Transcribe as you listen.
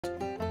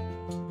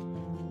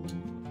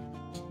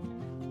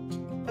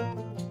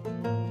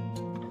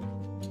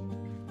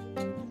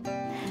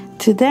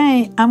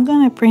Today I'm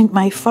going to print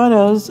my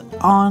photos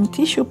on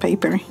tissue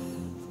paper,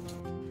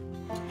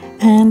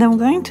 and I'm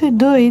going to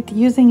do it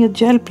using a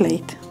gel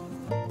plate.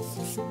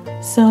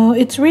 So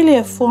it's really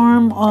a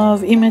form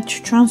of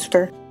image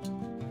transfer,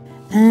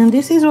 and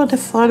this is what the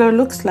photo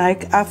looks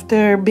like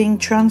after being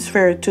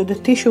transferred to the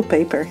tissue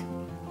paper.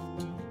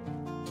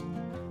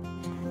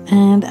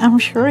 And I'm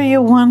sure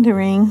you're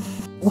wondering,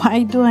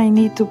 why do I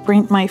need to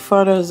print my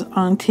photos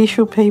on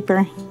tissue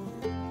paper?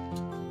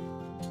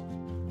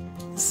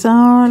 So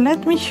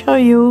let me show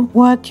you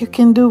what you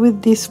can do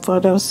with these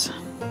photos.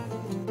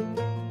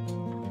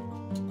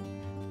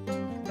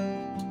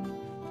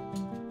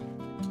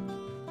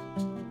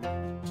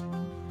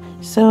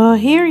 So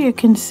here you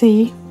can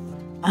see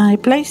I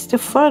placed the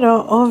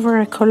photo over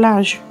a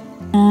collage,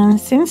 and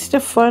since the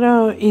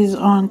photo is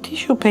on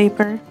tissue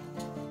paper,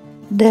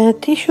 the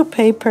tissue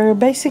paper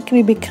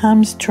basically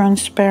becomes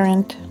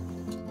transparent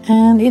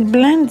and it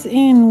blends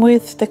in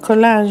with the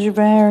collage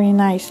very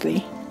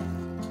nicely.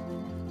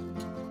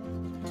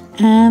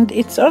 And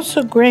it's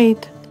also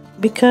great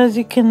because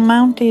you can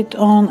mount it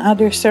on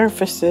other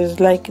surfaces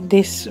like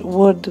this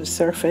wood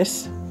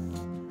surface,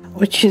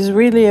 which is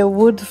really a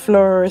wood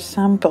floor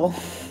sample.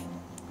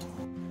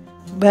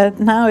 But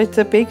now it's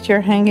a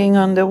picture hanging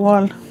on the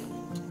wall.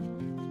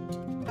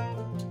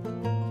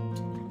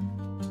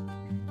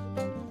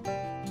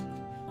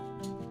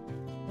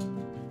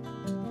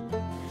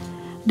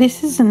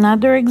 This is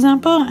another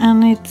example,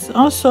 and it's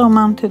also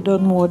mounted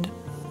on wood.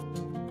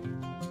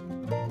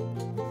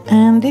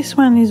 And this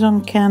one is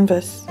on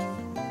canvas.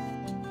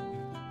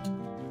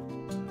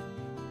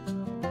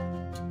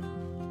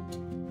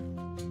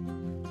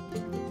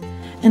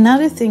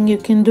 Another thing you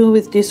can do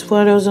with these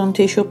photos on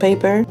tissue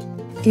paper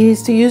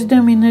is to use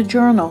them in a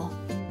journal.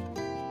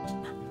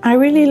 I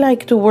really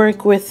like to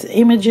work with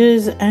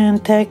images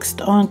and text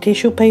on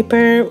tissue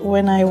paper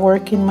when I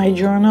work in my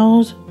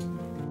journals,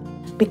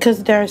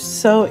 because they're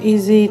so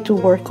easy to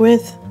work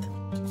with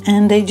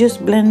and they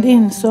just blend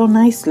in so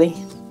nicely.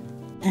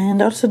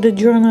 And also the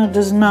journal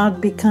does not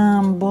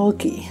become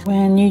bulky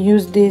when you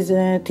use these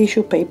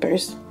tissue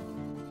papers.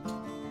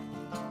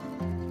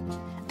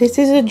 This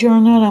is a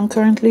journal I'm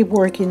currently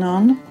working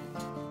on.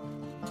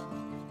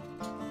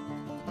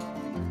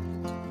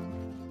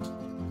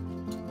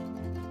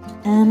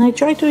 And I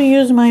try to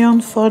use my own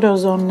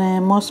photos on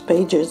most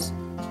pages.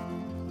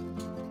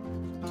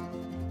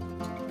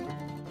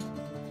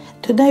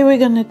 Today we're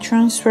going to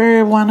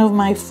transfer one of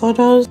my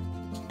photos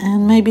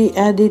and maybe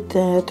add it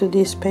to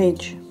this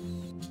page.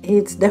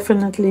 It's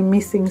definitely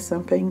missing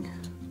something.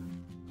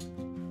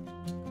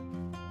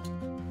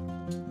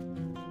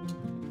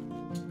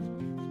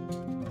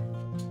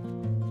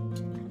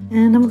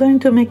 And I'm going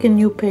to make a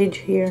new page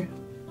here.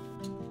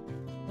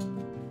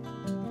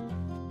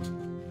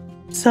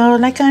 So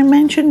like I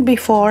mentioned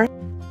before,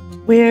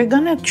 we're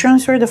going to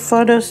transfer the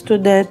photos to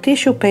the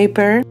tissue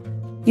paper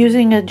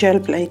using a gel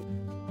plate.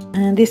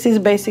 And this is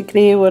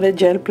basically what a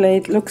gel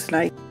plate looks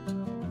like.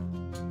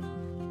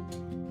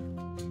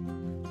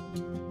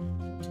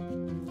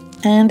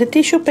 And the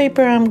tissue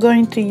paper I'm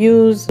going to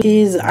use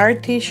is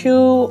art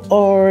tissue,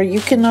 or you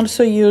can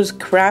also use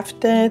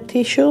craft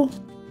tissue.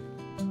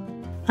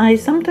 I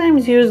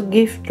sometimes use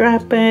gift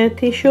wrap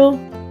tissue,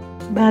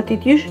 but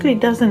it usually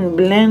doesn't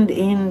blend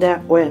in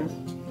that well.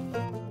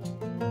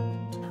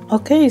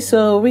 Okay,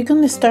 so we're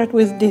going to start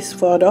with this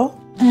photo,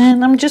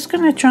 and I'm just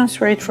going to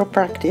transfer it for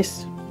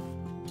practice.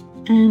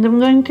 And I'm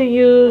going to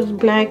use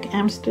black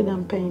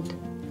Amsterdam paint.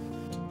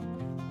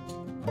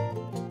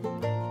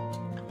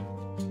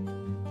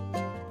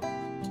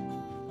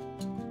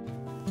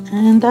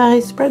 And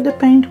I spread the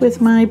paint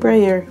with my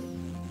brayer.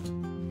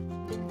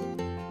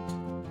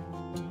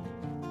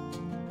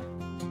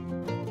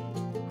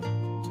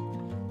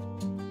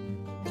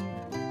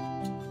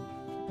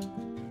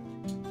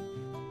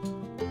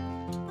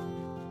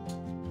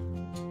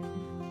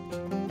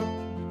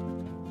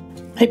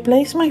 I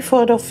place my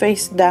photo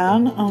face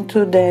down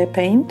onto the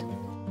paint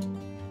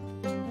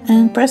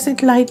and press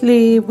it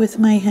lightly with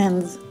my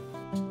hands.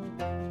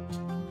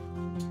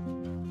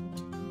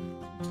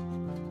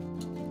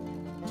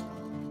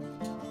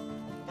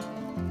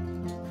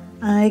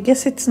 I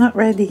guess it's not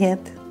ready yet.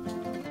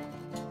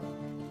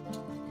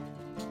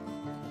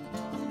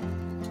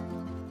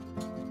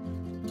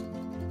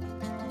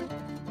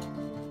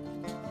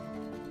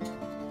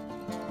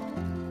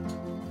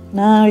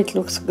 Now it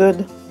looks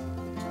good.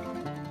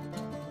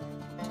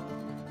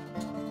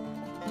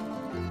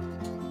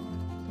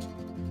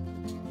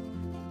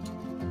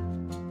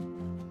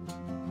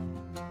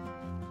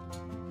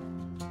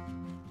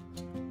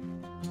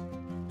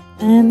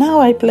 And now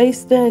I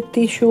place the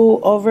tissue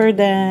over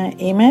the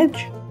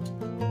image,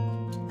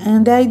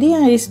 and the idea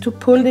is to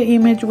pull the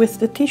image with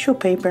the tissue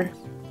paper.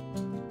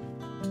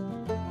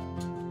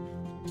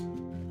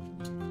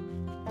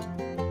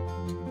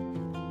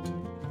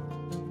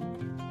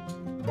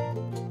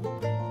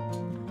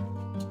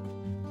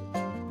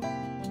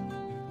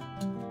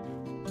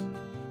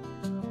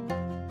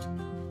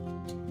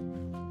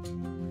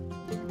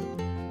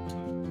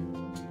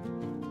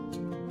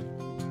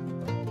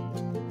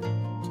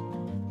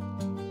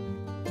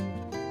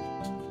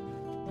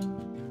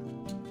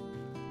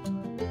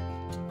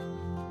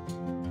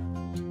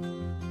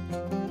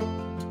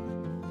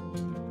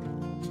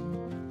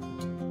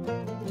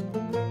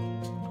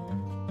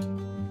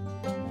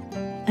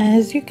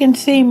 As you can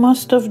see,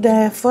 most of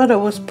the photo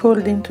was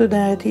pulled into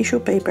the tissue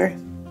paper.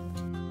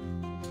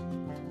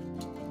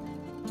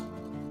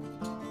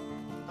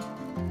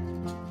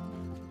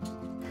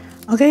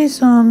 Okay,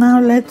 so now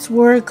let's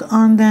work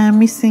on the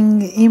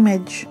missing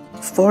image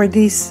for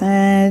this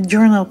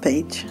journal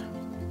page.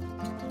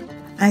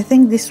 I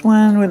think this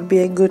one will be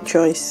a good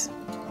choice.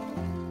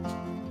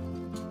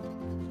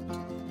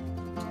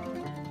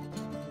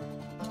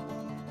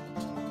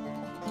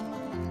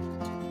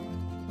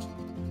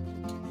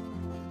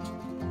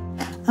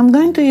 I'm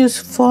going to use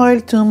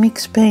foil to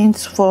mix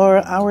paints for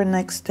our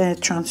next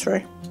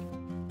transfer.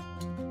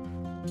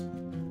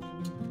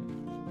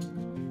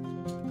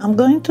 I'm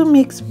going to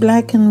mix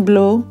black and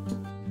blue,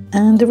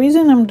 and the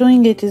reason I'm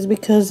doing it is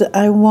because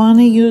I want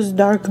to use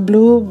dark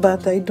blue,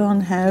 but I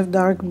don't have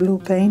dark blue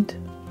paint.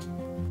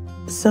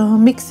 So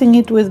mixing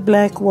it with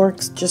black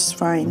works just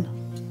fine.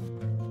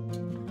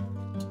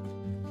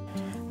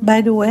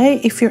 By the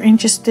way, if you're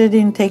interested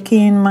in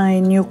taking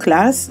my new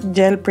class,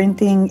 Gel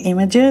Printing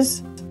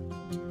Images,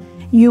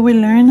 you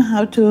will learn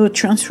how to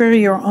transfer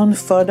your own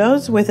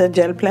photos with a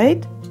gel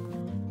plate,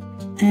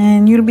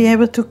 and you'll be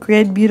able to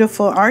create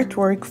beautiful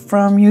artwork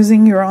from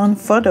using your own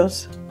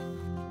photos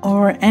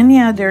or any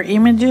other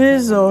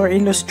images or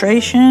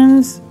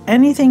illustrations.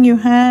 Anything you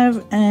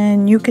have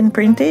and you can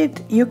print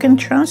it, you can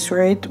transfer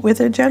it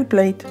with a gel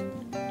plate.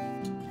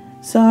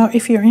 So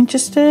if you're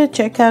interested,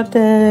 check out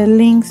the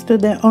links to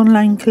the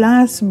online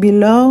class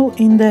below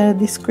in the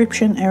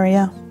description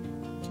area.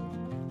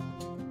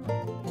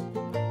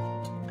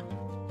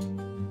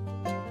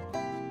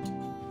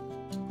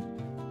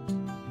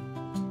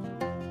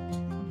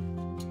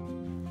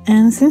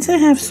 And since I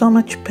have so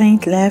much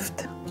paint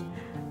left,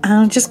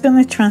 I'm just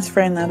going to transfer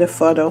another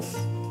photo.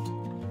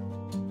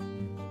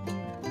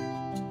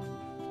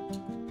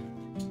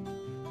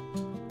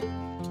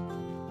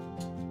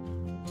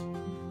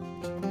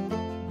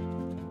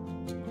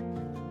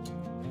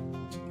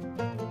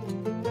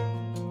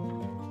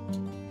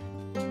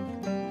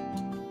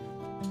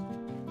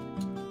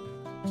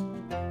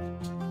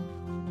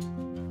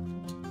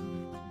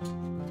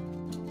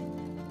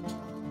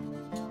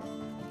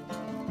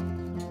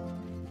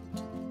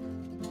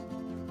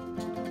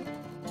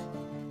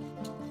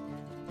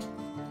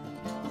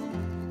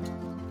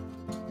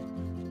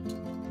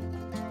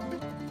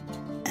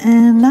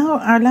 And now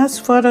our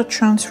last photo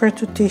transfer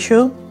to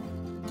tissue.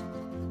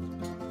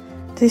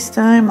 This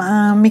time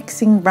I'm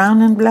mixing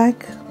brown and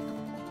black.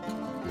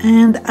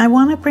 And I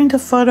want to print a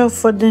photo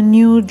for the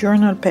new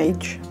journal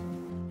page.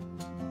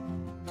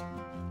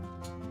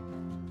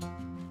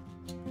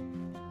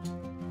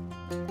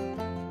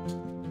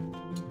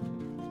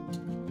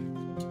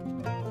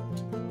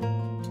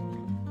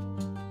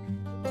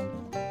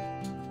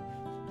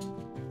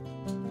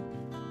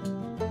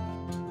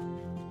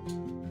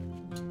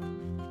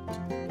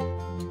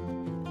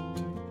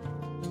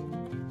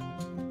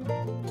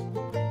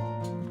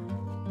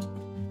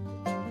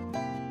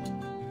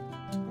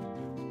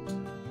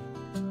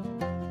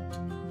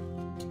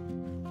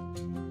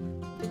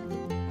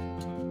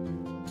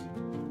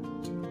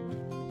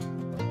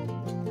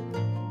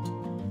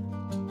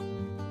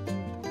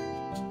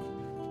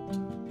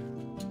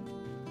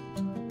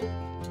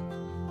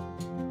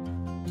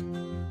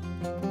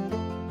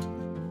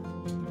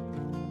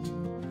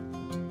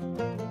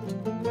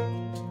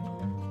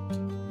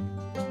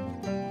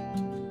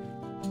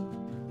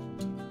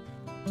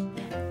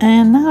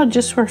 And now,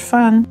 just for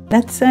fun,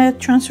 let's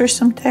transfer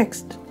some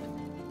text,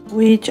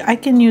 which I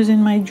can use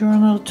in my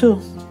journal too.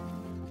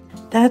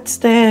 That's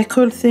the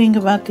cool thing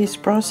about this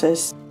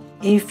process.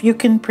 If you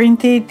can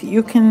print it,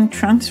 you can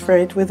transfer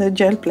it with a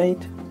gel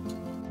plate.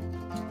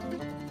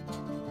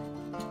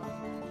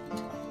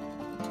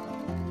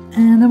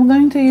 And I'm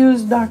going to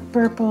use dark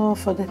purple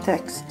for the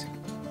text.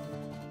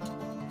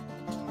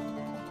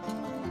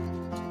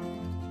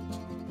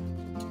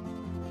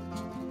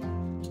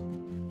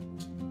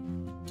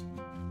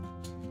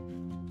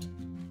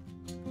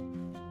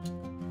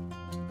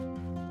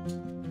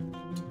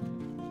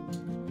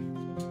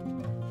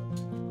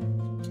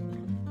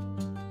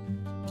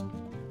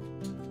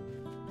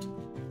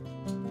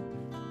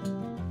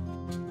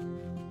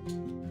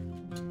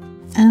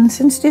 And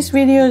since this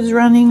video is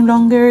running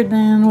longer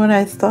than what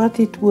I thought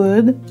it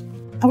would,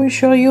 I will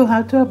show you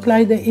how to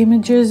apply the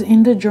images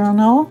in the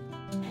journal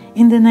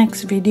in the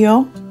next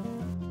video.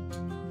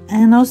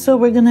 And also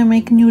we're gonna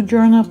make a new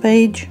journal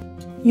page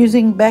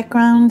using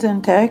backgrounds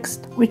and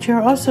text, which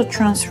are also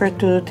transferred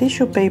to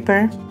tissue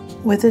paper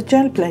with a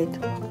gel plate.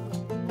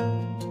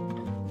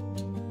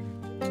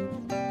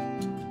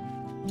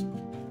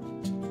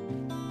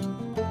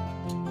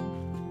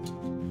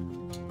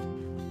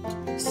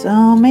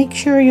 So make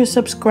sure you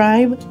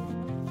subscribe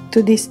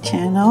to this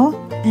channel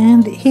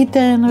and hit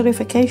the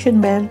notification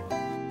bell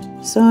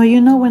so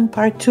you know when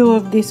part 2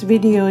 of this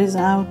video is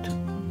out.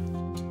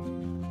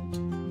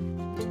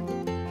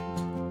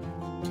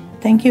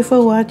 Thank you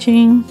for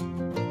watching.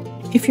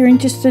 If you're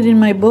interested in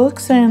my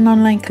books and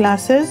online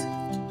classes,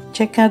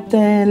 check out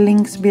the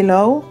links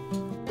below.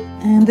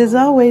 And as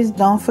always,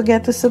 don't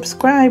forget to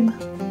subscribe.